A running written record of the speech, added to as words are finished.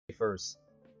first.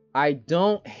 I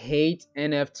don't hate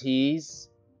NFTs.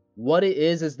 What it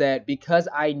is that because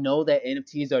I know that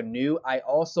NFTs are new, I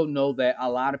also know that a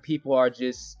lot of people are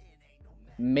just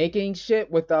making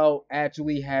shit without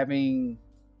actually having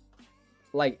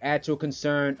like actual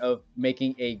concern of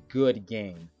making a good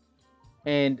game.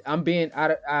 And I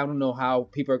don't know how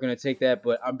people are going to take that,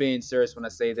 but I'm being serious when I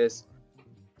say this.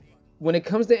 When it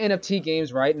comes to NFT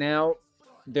games right now,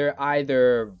 they're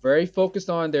either very focused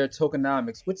on their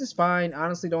tokenomics, which is fine.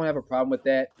 Honestly, don't have a problem with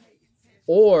that.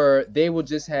 Or they will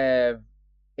just have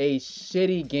a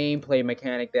shitty gameplay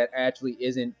mechanic that actually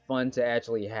isn't fun to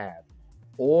actually have.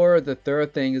 Or the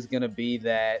third thing is going to be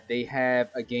that they have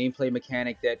a gameplay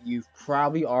mechanic that you've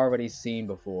probably already seen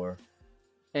before.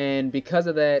 And because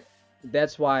of that,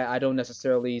 that's why I don't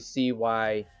necessarily see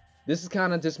why. This is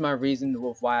kind of just my reason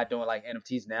of why I don't like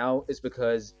NFTs now. Is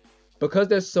because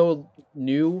they're so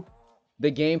new,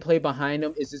 the gameplay behind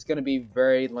them is just going to be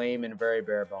very lame and very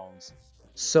bare bones.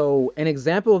 So an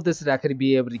example of this that I could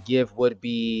be able to give would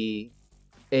be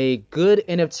a good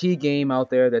NFT game out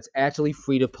there that's actually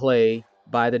free to play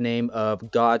by the name of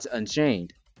Gods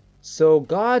Unchained. So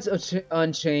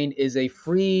Unchained is a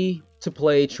free to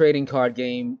play trading card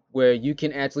game where you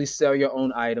can actually sell your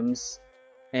own items,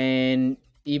 and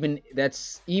even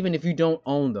if you don't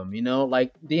own them,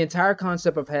 like the entire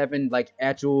concept of having like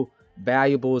actual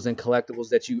valuables and collectibles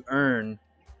that you earn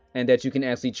and that you can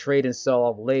actually trade and sell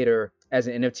off later as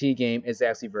an NFT game is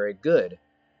actually very good.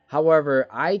 However,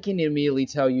 I can immediately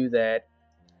tell you that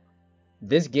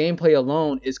this gameplay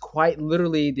alone is quite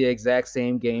literally the exact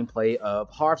same gameplay of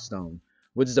Hearthstone,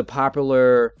 which is a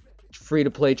popular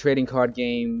free-to-play trading card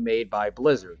game made by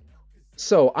Blizzard.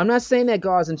 So, I'm not saying that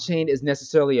Gods Unchained is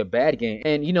necessarily a bad game.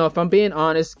 And, if I'm being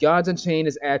honest, Gods Unchained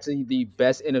is actually the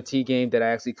best NFT game that I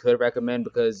actually could recommend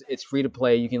because it's free to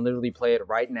play. You can literally play it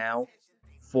right now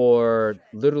for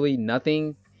literally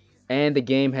nothing. And the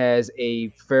game has a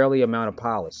fairly amount of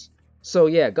polish. So,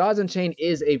 yeah, Gods Unchained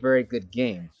is a very good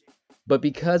game. But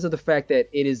because of the fact that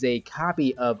it is a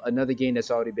copy of another game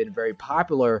that's already been very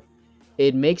popular,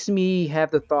 it makes me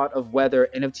have the thought of whether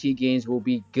NFT games will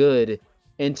be good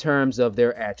in terms of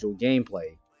their actual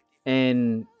gameplay.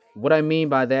 And what I mean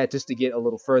by that, just to get a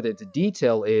little further into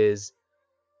detail, is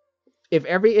if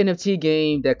every NFT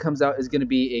game that comes out is going to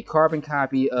be a carbon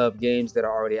copy of games that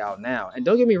are already out now. And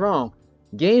don't get me wrong,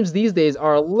 games these days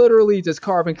are literally just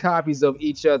carbon copies of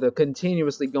each other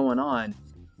continuously going on.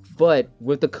 But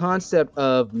with the concept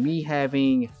of me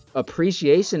having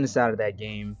appreciation inside of that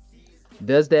game,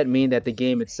 does that mean that the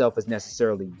game itself is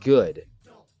necessarily good?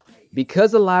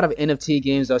 Because a lot of NFT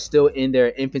games are still in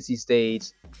their infancy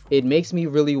stage, it makes me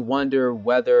really wonder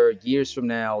whether years from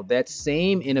now, that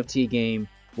same NFT game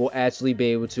will actually be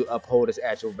able to uphold its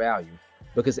actual value.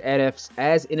 Because as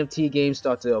NFT games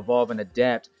start to evolve and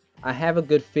adapt, I have a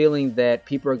good feeling that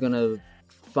people are going to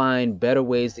find better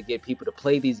ways to get people to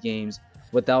play these games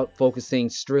without focusing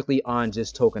strictly on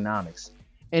just tokenomics.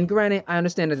 And granted, I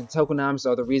understand that the tokenomics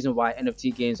are the reason why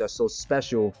NFT games are so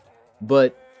special,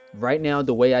 but right now,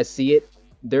 the way I see it,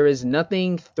 there is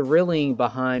nothing thrilling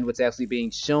behind what's actually being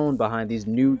shown behind these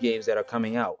new games that are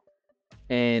coming out.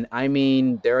 And I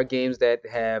mean, there are games that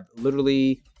have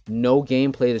literally no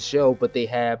gameplay to show, but they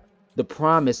have the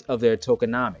promise of their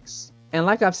tokenomics. And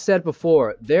like I've said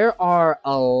before, there are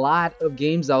a lot of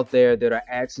games out there that are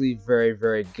actually very,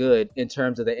 very good in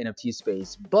terms of the NFT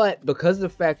space. But because of the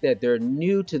fact that they're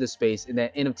new to the space and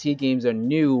that NFT games are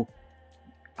new,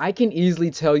 I can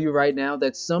easily tell you right now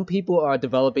that some people are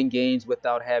developing games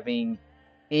without having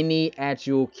any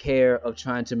actual care of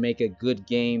trying to make a good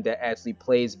game that actually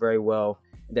plays very well,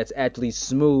 that's actually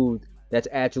smooth, that's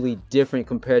actually different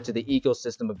compared to the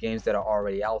ecosystem of games that are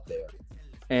already out there.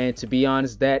 And to be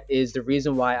honest, that is the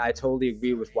reason why I totally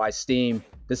agree with why Steam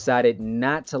decided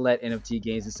not to let NFT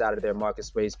games inside of their market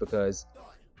space, because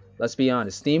let's be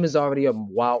honest, Steam is already a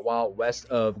wild, wild west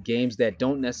of games that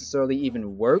don't necessarily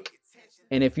even work.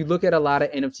 And if you look at a lot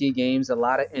of NFT games, a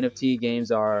lot of NFT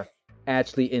games are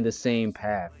actually in the same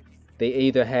path. They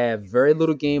either have very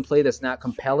little gameplay that's not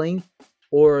compelling,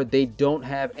 or they don't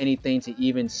have anything to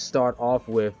even start off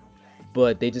with,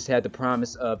 but they just have the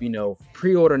promise of,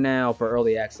 pre-order now for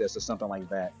early access or something like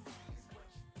that.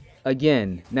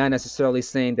 Again, not necessarily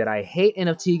saying that I hate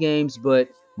NFT games, but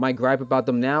my gripe about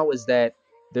them now is that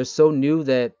they're so new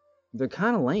that they're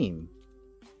kind of lame.